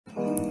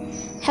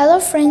Hello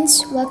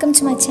friends, welcome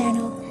to my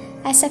channel.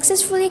 I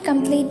successfully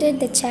completed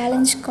the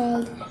challenge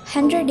called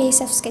 100 Days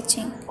of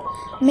Sketching.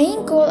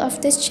 Main goal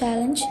of this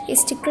challenge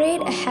is to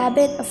create a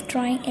habit of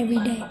drawing every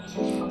day.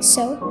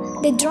 So,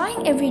 did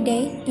drawing every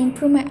day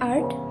improve my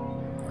art?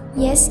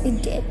 Yes,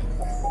 it did.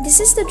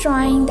 This is the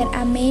drawing that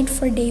I made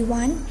for day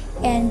 1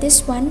 and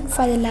this one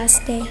for the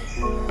last day.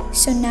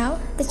 So now,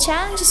 the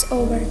challenge is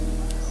over.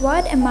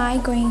 What am I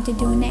going to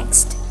do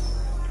next?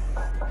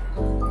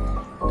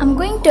 I'm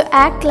going to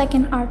act like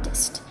an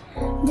artist.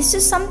 This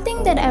is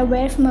something that I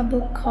read from a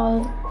book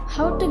called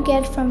How to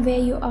Get From Where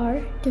You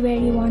Are to Where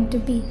You Want to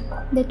Be,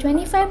 the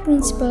 25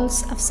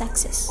 Principles of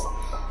Success.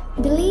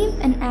 Believe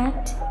and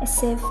act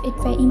as if it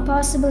were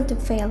impossible to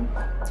fail.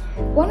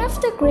 One of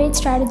the great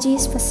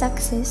strategies for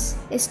success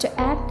is to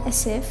act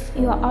as if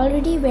you are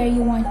already where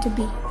you want to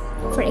be.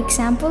 For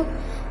example,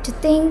 to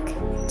think,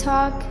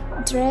 talk,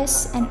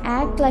 dress, and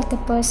act like the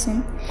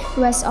person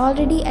who has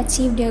already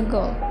achieved your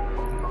goal.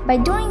 By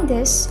doing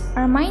this,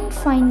 our mind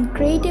finds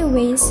creative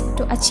ways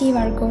to achieve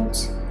our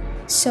goals.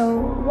 So,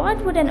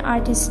 what would an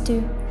artist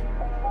do?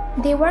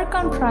 They work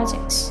on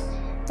projects.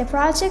 The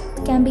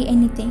project can be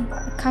anything,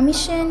 a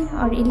commission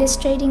or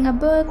illustrating a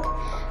book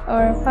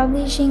or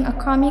publishing a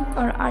comic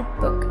or art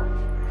book.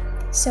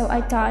 So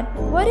I thought,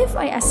 what if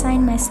I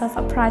assign myself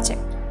a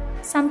project?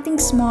 Something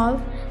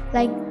small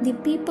like the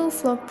People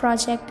Flow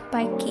project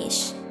by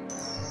Kish.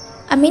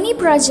 A mini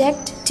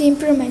project to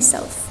improve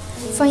myself.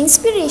 For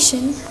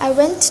inspiration, I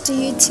went to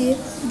YouTube,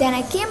 then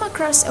I came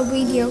across a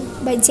video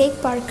by Jake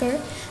Parker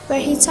where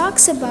he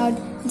talks about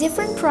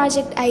different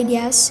project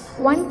ideas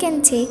one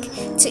can take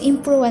to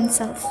improve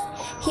oneself.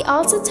 He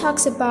also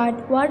talks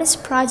about what is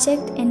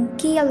project and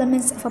key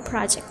elements of a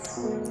project.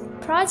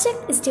 Project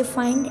is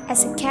defined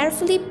as a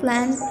carefully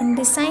planned and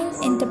designed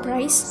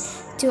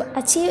enterprise to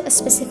achieve a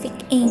specific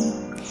aim.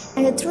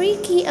 And the 3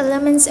 key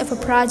elements of a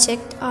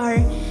project are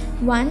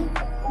 1.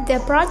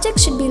 The project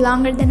should be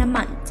longer than a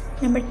month.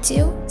 Number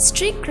 2,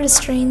 strict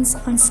restraints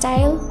on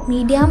style,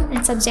 medium,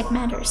 and subject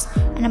matters.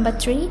 And number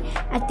 3,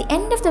 at the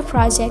end of the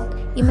project,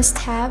 you must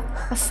have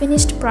a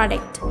finished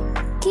product.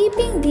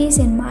 Keeping these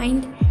in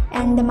mind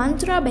and the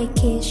mantra by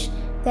Kish,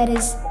 that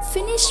is,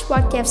 finish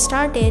what you have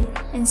started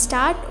and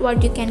start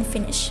what you can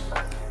finish.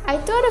 I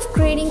thought of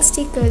creating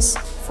stickers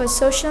for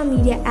social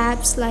media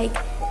apps like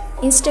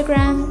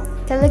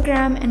Instagram,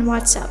 Telegram, and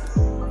WhatsApp.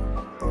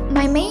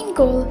 My main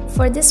goal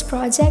for this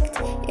project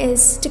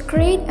is to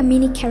create a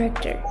mini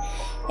character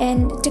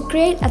and to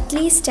create at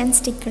least 10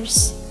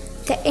 stickers.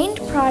 The end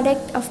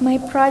product of my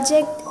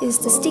project is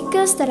the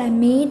stickers that I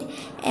made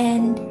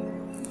and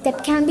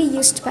that can be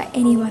used by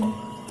anyone.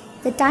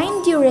 The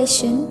time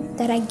duration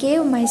that I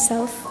gave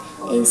myself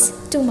is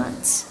 2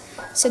 months.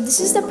 So this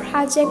is the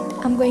project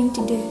I'm going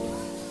to do.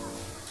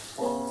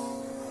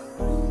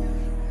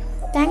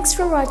 Thanks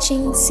for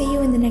watching. See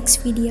you in the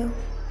next video.